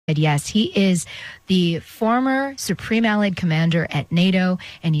Yes, he is the former Supreme Allied Commander at NATO,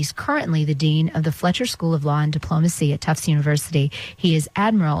 and he's currently the Dean of the Fletcher School of Law and Diplomacy at Tufts University. He is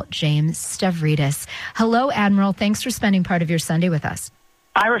Admiral James Stavridis. Hello, Admiral. Thanks for spending part of your Sunday with us.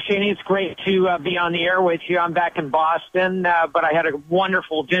 Hi, Roshini. It's great to be on the air with you. I'm back in Boston, but I had a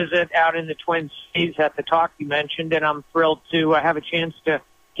wonderful visit out in the Twin Cities at the talk you mentioned, and I'm thrilled to have a chance to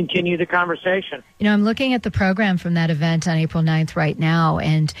continue the conversation. You know, I'm looking at the program from that event on April 9th right now,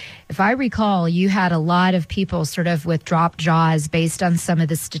 and if I recall, you had a lot of people sort of with dropped jaws based on some of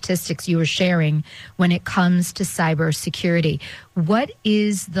the statistics you were sharing when it comes to cybersecurity. What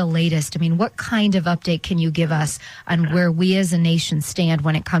is the latest? I mean, what kind of update can you give us on where we as a nation stand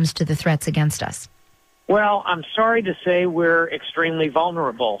when it comes to the threats against us? Well, I'm sorry to say we're extremely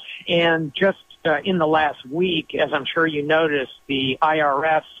vulnerable, and just in the last week, as I'm sure you noticed, the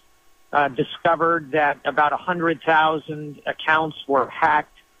IRS discovered that about 100,000 accounts were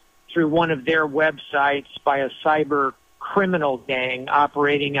hacked through one of their websites by a cyber criminal gang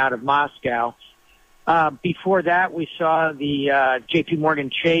operating out of Moscow. Before that, we saw the J.P. Morgan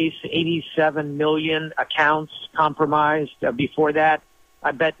Chase, 87 million accounts compromised. Before that,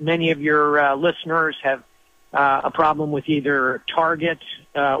 I bet many of your listeners have a problem with either Target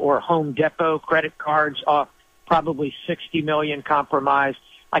or Home Depot credit cards, probably 60 million compromised.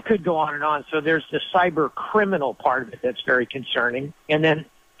 I could go on and on. So there's the cyber criminal part of it that's very concerning. And then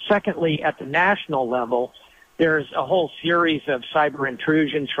secondly, at the national level, there's a whole series of cyber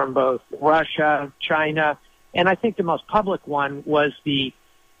intrusions from both Russia, China, and I think the most public one was the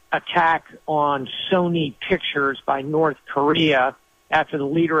attack on Sony Pictures by North Korea after the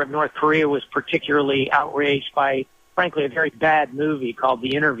leader of North Korea was particularly outraged by, frankly, a very bad movie called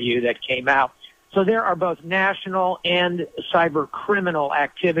The Interview that came out. So there are both national and cyber criminal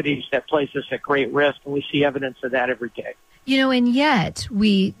activities that place us at great risk, and we see evidence of that every day. You know, and yet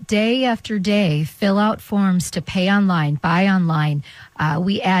we, day after day, fill out forms to pay online, buy online.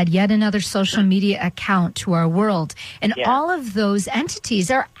 We add yet another social media account to our world. And all of those entities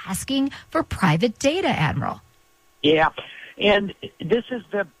are asking for private data, Admiral. Yeah. And this is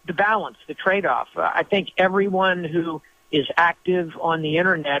the balance, the trade-off. I think everyone who is active on the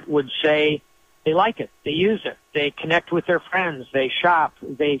Internet would say they like it, they use it, they connect with their friends, they shop,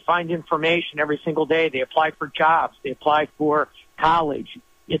 they find information every single day, they apply for jobs, they apply for college.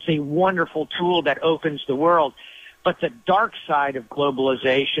 It's a wonderful tool that opens the world. But the dark side of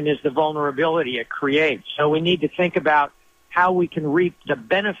globalization is the vulnerability it creates. So we need to think about how we can reap the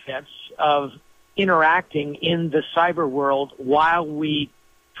benefits of interacting in the cyber world while we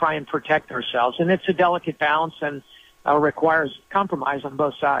try and protect ourselves. And it's a delicate balance and requires compromise on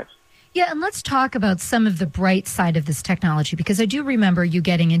both sides. Yeah, and let's talk about some of the bright side of this technology, because I do remember you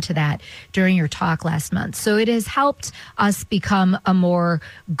getting into that during your talk last month. So it has helped us become a more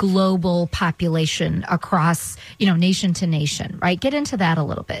global population across, nation to nation, right? Get into that a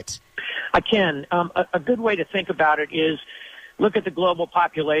little bit. I can. A good way to think about it is look at the global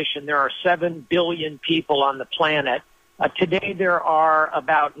population. There are 7 billion people on the planet. Today there are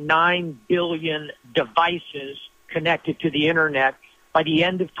about 9 billion devices connected to the Internet. By the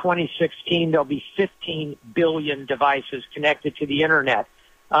end of 2016, there'll be 15 billion devices connected to the Internet.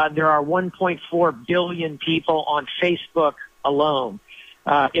 There are 1.4 billion people on Facebook alone.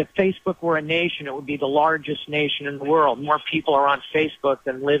 If Facebook were a nation, it would be the largest nation in the world. More people are on Facebook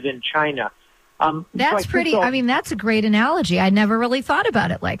than live in China. That's that's a great analogy. I never really thought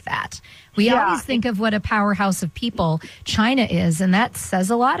about it like that. We always think of what a powerhouse of people China is, and that says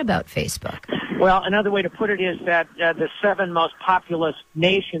a lot about Facebook. Well, another way to put it is that the 7 most populous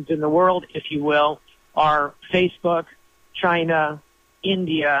nations in the world, if you will, are Facebook, China,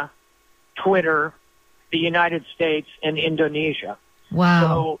 India, Twitter, the United States, and Indonesia.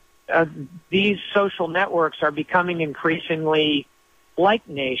 Wow. So these social networks are becoming increasingly like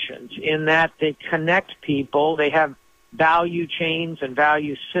nations in that they connect people, they have value chains and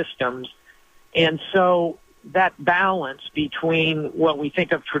value systems, and so that balance between what we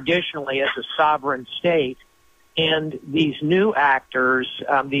think of traditionally as a sovereign state and these new actors,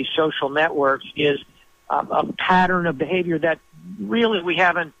 these social networks, is a pattern of behavior that really we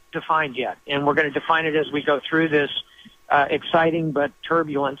haven't defined yet, and we're going to define it as we go through this exciting but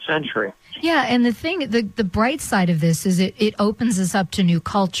turbulent century. Yeah, and the bright side of this is it opens us up to new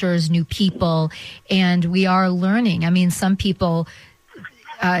cultures, new people, and we are learning. I mean, some people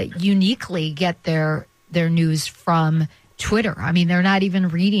uniquely get their news from Twitter. I mean, they're not even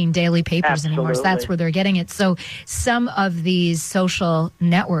reading daily papers anymore. So that's where they're getting it. So some of these social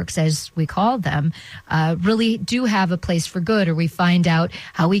networks, as we call them, really do have a place for good, or we find out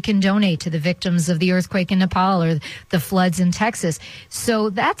how we can donate to the victims of the earthquake in Nepal or the floods in Texas. So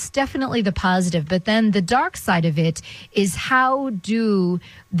that's definitely the positive. But then the dark side of it is, how do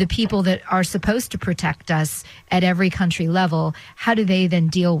the people that are supposed to protect us at every country level, how do they then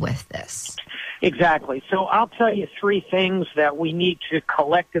deal with this? Exactly. So I'll tell you three things that we need to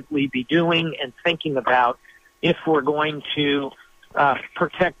collectively be doing and thinking about if we're going to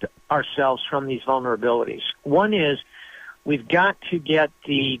protect ourselves from these vulnerabilities. One is, we've got to get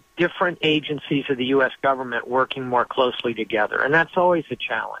the different agencies of the U.S. government working more closely together, and that's always a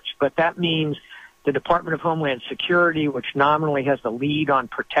challenge. But that means the Department of Homeland Security, which nominally has the lead on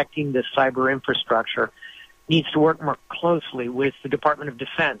protecting this cyber infrastructure, needs to work more closely with the Department of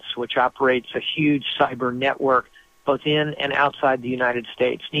Defense, which operates a huge cyber network both in and outside the United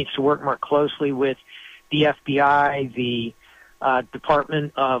States. Needs to work more closely with the FBI, the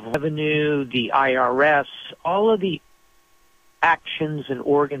Department of Revenue, the IRS. All of the actions and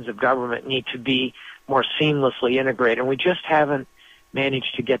organs of government need to be more seamlessly integrated, and we just haven't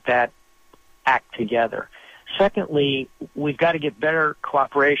managed to get that act together. Secondly, we've got to get better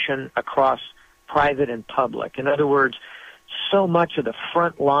cooperation across private and public. In other words, so much of the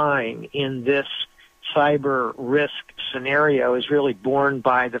front line in this cyber risk scenario is really borne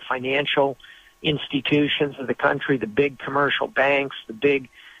by the financial institutions of the country, the big commercial banks, the big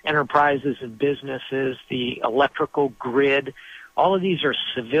enterprises and businesses, the electrical grid. All of these are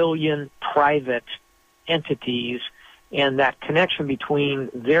civilian, private entities, and that connection between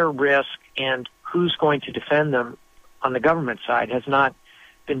their risk and who's going to defend them on the government side has not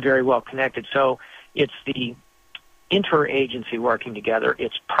been very well connected. So it's the interagency working together,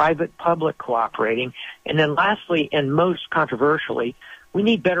 it's private-public cooperating, and then lastly, and most controversially, we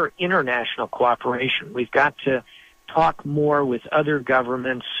need better international cooperation. We've got to talk more with other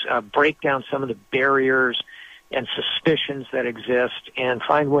governments, break down some of the barriers and suspicions that exist, and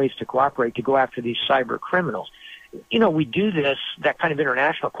find ways to cooperate to go after these cyber criminals. You know, we do this, that kind of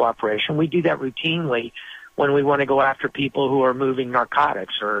international cooperation, we do that routinely when we want to go after people who are moving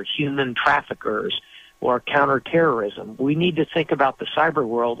narcotics or human traffickers or counterterrorism. We need to think about the cyber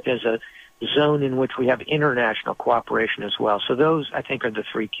world as a zone in which we have international cooperation as well. So those, I think, are the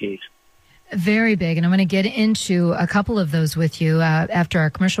three keys. Very big, and I'm going to get into a couple of those with you after our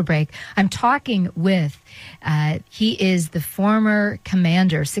commercial break. I'm talking with, he is the former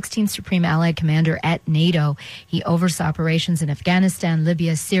commander, 16th Supreme Allied Commander at NATO. He oversaw operations in Afghanistan,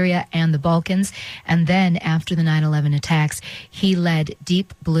 Libya, Syria, and the Balkans. And then after the 9/11 attacks, he led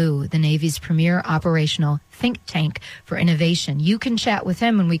Deep Blue, the Navy's premier operational think tank for innovation. You can chat with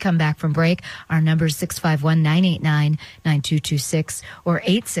him when we come back from break. Our number is 651-989-9226 or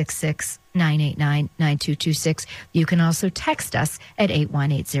 866-989-9226. You can also text us at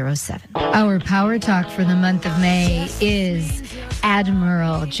 81807. Our Power Talk for the month of May is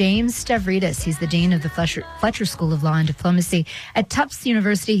Admiral James Stavridis. He's the Dean of the Fletcher School of Law and Diplomacy at Tufts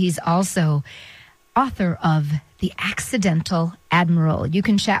University. He's also author of The Accidental Admiral. You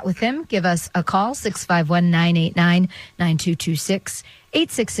can chat with him. Give us a call, 651-989-9226,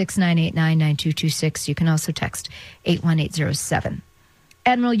 866-989-9226. You can also text 81807.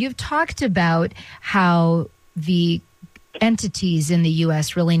 Admiral, you've talked about how the entities in the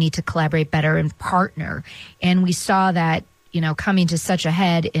U.S. really need to collaborate better and partner. And we saw that, you know, coming to such a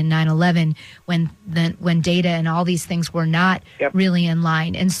head in 9/11 when data and all these things were not really in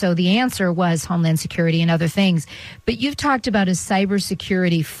line. And so the answer was Homeland Security and other things. But you've talked about a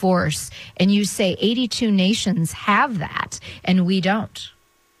cybersecurity force, and you say 82 nations have that, and we don't.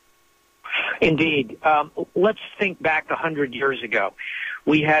 Indeed. Let's think back 100 years ago.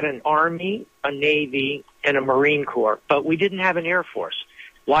 We had an Army, a Navy, and a Marine Corps, but we didn't have an Air Force.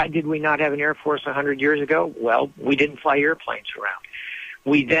 Why did we not have an Air Force 100 years ago? Well, we didn't fly airplanes around.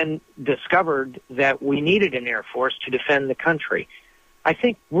 We then discovered that we needed an Air Force to defend the country. I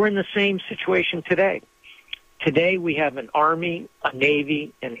think we're in the same situation today. Today we have an Army, a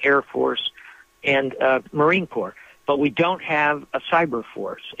Navy, an Air Force, and a Marine Corps, but we don't have a cyber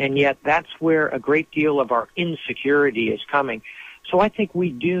force, and yet that's where a great deal of our insecurity is coming. So I think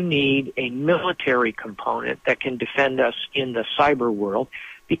we do need a military component that can defend us in the cyber world,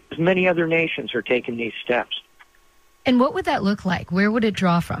 because many other nations are taking these steps. And what would that look like? Where would it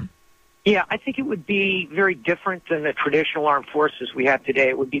draw from? Yeah, I think it would be very different than the traditional armed forces we have today.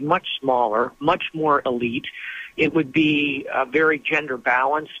 It would be much smaller, much more elite. It would be very gender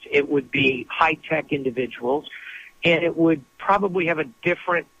balanced. It would be high-tech individuals. And it would probably have a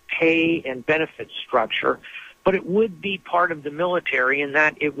different pay and benefit structure but it would be part of the military in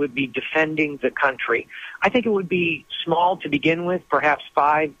that it would be defending the country. I think it would be small to begin with, perhaps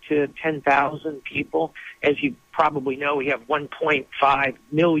 5 to 10,000 people. As you probably know, we have 1.5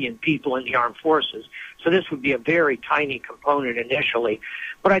 million people in the armed forces, so this would be a very tiny component initially.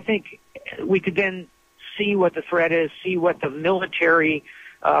 But I think we could then see what the threat is, see what the military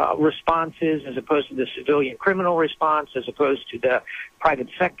response is as opposed to the civilian criminal response, as opposed to the private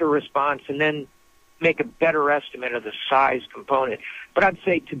sector response, and then make a better estimate of the size component. But I'd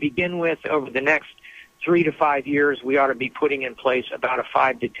say to begin with, over the next 3 to 5 years, we ought to be putting in place about a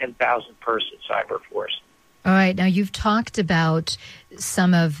 5 to 10,000 person cyber force. All right. Now, you've talked about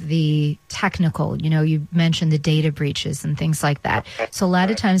some of the technical, you mentioned the data breaches and things like that. So a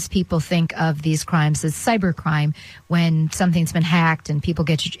lot of times people think of these crimes as cybercrime when something's been hacked and people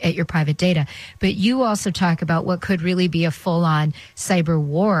get at your private data. But you also talk about what could really be a full-on cyber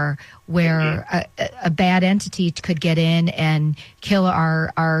war where a bad entity could get in and kill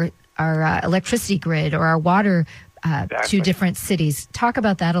our electricity grid or our water to different cities. Talk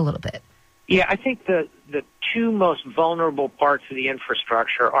about that a little bit. Yeah, I think the two most vulnerable parts of the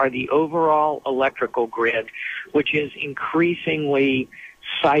infrastructure are the overall electrical grid, which is increasingly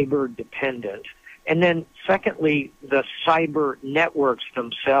cyber dependent. And then secondly, the cyber networks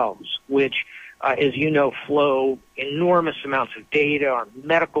themselves, which, as you know, flow enormous amounts of data. Our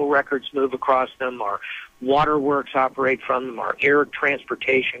medical records move across them. Our waterworks operate from them. Our air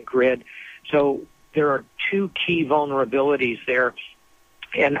transportation grid. So there are two key vulnerabilities there.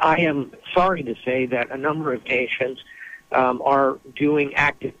 And I am sorry to say that a number of nations are doing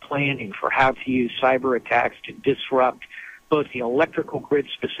active planning for how to use cyber attacks to disrupt both the electrical grid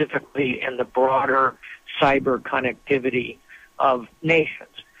specifically and the broader cyber connectivity of nations.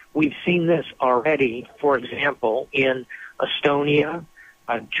 We've seen this already, for example, in Estonia,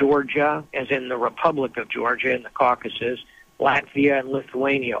 Georgia, as in the Republic of Georgia in the Caucasus, Latvia and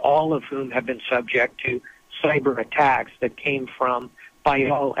Lithuania, all of whom have been subject to cyber attacks that came from, by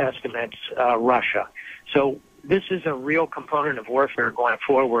all estimates, Russia. So this is a real component of warfare going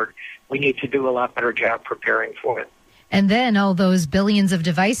forward. We need to do a lot better job preparing for it. And then all those billions of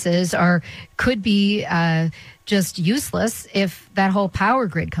devices could be just useless if that whole power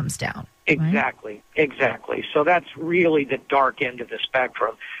grid comes down. Exactly, right? Exactly. So that's really the dark end of the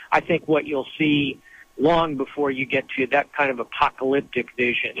spectrum. I think what you'll see long before you get to that kind of apocalyptic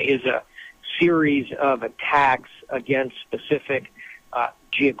vision is a series of attacks against specific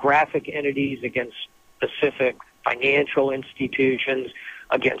geographic entities, against specific financial institutions,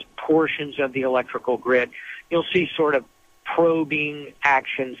 against portions of the electrical grid. You'll see sort of probing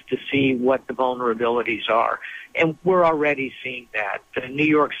actions to see what the vulnerabilities are. And we're already seeing that. The New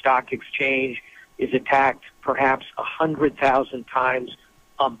York Stock Exchange is attacked perhaps 100,000 times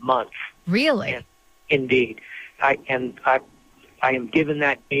a month. Really? And indeed. I am given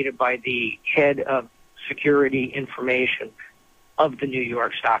that data by the head of security information of the New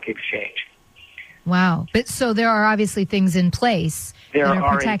York Stock Exchange. Wow. But so there are obviously things in place that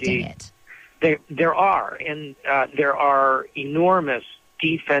are protecting it. There are, and there are enormous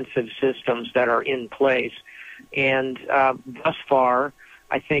defensive systems that are in place. And thus far,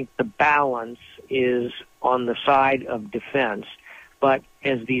 I think the balance is on the side of defense. But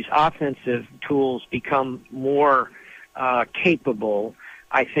as these offensive tools become more capable,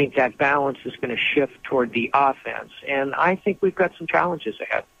 I think that balance is going to shift toward the offense. And I think we've got some challenges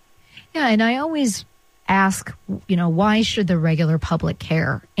ahead. Yeah, and I always ask, why should the regular public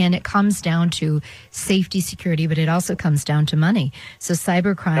care? And it comes down to safety, security, but it also comes down to money. So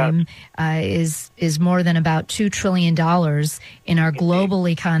cybercrime is more than about $2 trillion in our global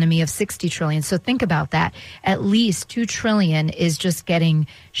economy of $60 trillion. So think about that. At least $2 trillion is just getting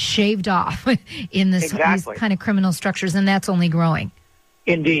shaved off in these kind of criminal structures, and that's only growing.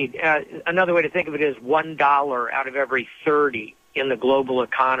 Indeed. Another way to think of it is $1 out of every 30 in the global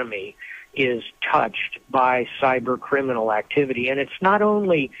economy is touched by cyber criminal activity. And it's not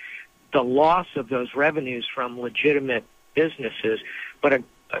only the loss of those revenues from legitimate businesses, but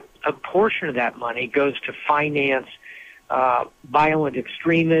a portion of that money goes to finance violent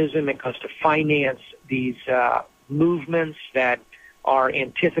extremism. It goes to finance these movements that are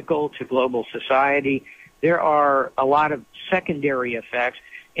antithetical to global society. There are a lot of secondary effects,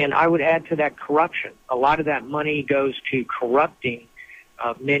 and I would add to that corruption. A lot of that money goes to corrupting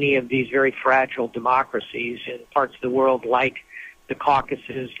many of these very fragile democracies in parts of the world like the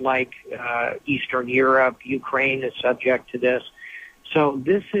Caucasus, like Eastern Europe. Ukraine is subject to this. So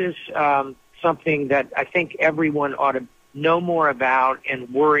this is something that I think everyone ought to know more about and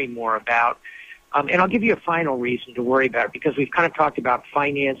worry more about. And I'll give you a final reason to worry about it, because we've kind of talked about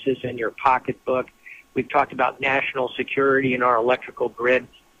finances and your pocketbook. We've talked about national security in our electrical grid.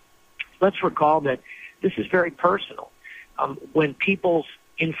 Let's recall that this is very personal. When people's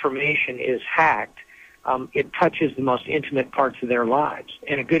information is hacked, it touches the most intimate parts of their lives.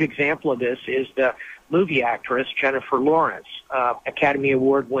 And a good example of this is the movie actress Jennifer Lawrence, Academy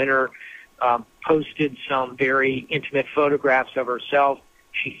Award winner, posted some very intimate photographs of herself,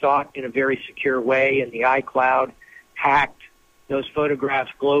 she thought in a very secure way in the iCloud, hacked those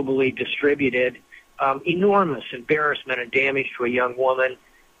photographs globally distributed. Enormous embarrassment and damage to a young woman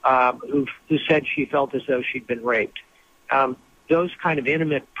who said she felt as though she'd been raped. Those kind of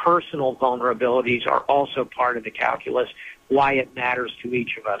intimate personal vulnerabilities are also part of the calculus, why it matters to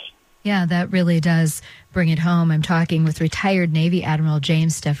each of us. Yeah, that really does bring it home. I'm talking with retired Navy Admiral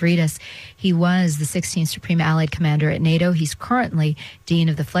James Stavridis. He was the 16th Supreme Allied Commander at NATO. He's currently Dean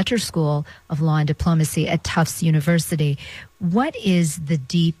of the Fletcher School of Law and Diplomacy at Tufts University. What is the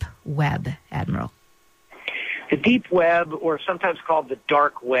deep web, Admiral? The deep web, or sometimes called the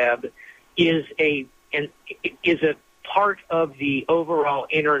dark web, is a part of the overall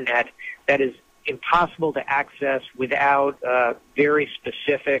Internet that is impossible to access without very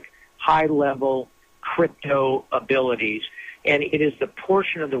specific, high-level crypto abilities. And it is the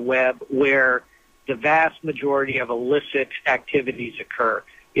portion of the web where the vast majority of illicit activities occur.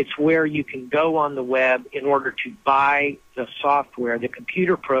 It's where you can go on the web in order to buy the software, the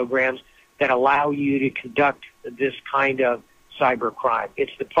computer programs that allow you to conduct this kind of cybercrime.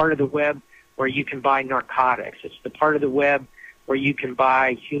 It's the part of the web where you can buy narcotics. It's the part of the web where you can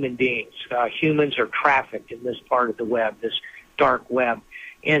buy human beings. Humans are trafficked in this part of the web, this dark web.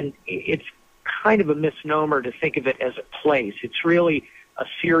 And it's kind of a misnomer to think of it as a place. It's really a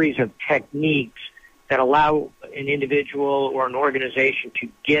series of techniques that allow an individual or an organization to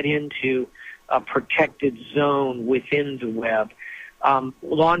get into a protected zone within the web.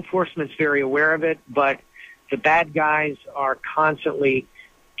 Law enforcement's very aware of it, but the bad guys are constantly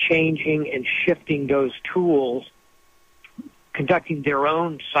changing and shifting those tools, conducting their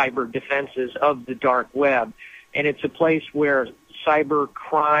own cyber defenses of the dark web. And it's a place where cyber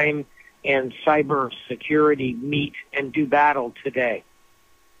crime and cyber security meet and do battle today.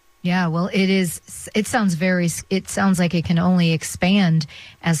 Yeah, well, it sounds like it can only expand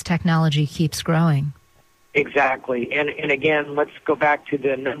as technology keeps growing. Exactly. And again, let's go back to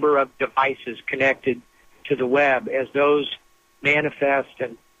the number of devices connected to the web. As those manifest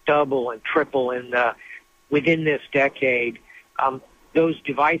and double and triple within this decade, those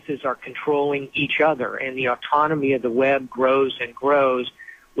devices are controlling each other, and the autonomy of the web grows and grows,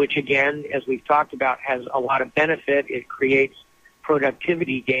 which again, as we've talked about, has a lot of benefit. It creates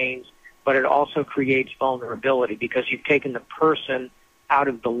productivity gains, but it also creates vulnerability because you've taken the person out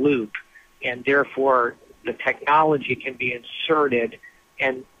of the loop, and therefore the technology can be inserted,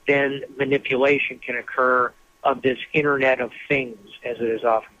 and then manipulation can occur of this Internet of Things, as it is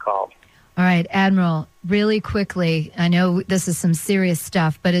often called. All right, Admiral, really quickly, I know this is some serious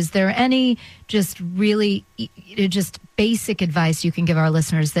stuff, but is there any just basic advice you can give our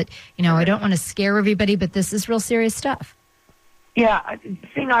listeners that, I don't want to scare everybody, but this is real serious stuff? Yeah, the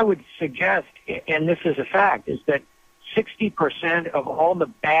thing I would suggest, and this is a fact, is that 60% of all the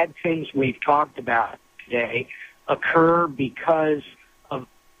bad things we've talked about today occur because of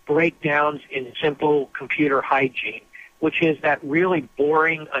breakdowns in simple computer hygiene, which is that really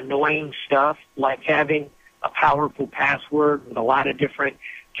boring, annoying stuff like having a powerful password with a lot of different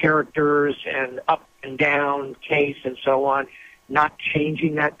characters and up and down case and so on, not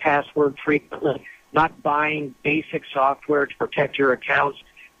changing that password frequently, not buying basic software to protect your accounts.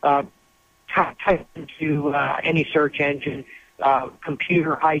 Type into any search engine,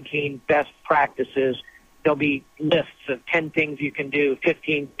 computer hygiene best practices. There'll be lists of 10 things you can do,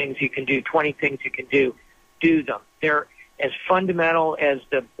 15 things you can do, 20 things you can do. Do them. They're as fundamental as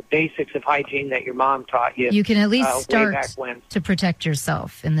the basics of hygiene that your mom taught you. You can at least start to protect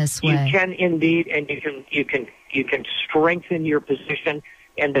yourself in this way. You can indeed, and you can strengthen your position,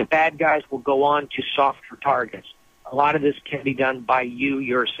 and the bad guys will go on to softer targets. A lot of this can be done by you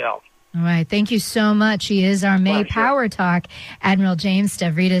yourself. All right. Thank you so much. He is our May Power Talk, Admiral James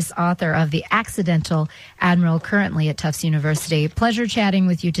Stavridis, author of The Accidental Admiral, currently at Tufts University. Pleasure chatting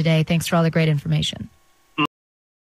with you today. Thanks for all the great information.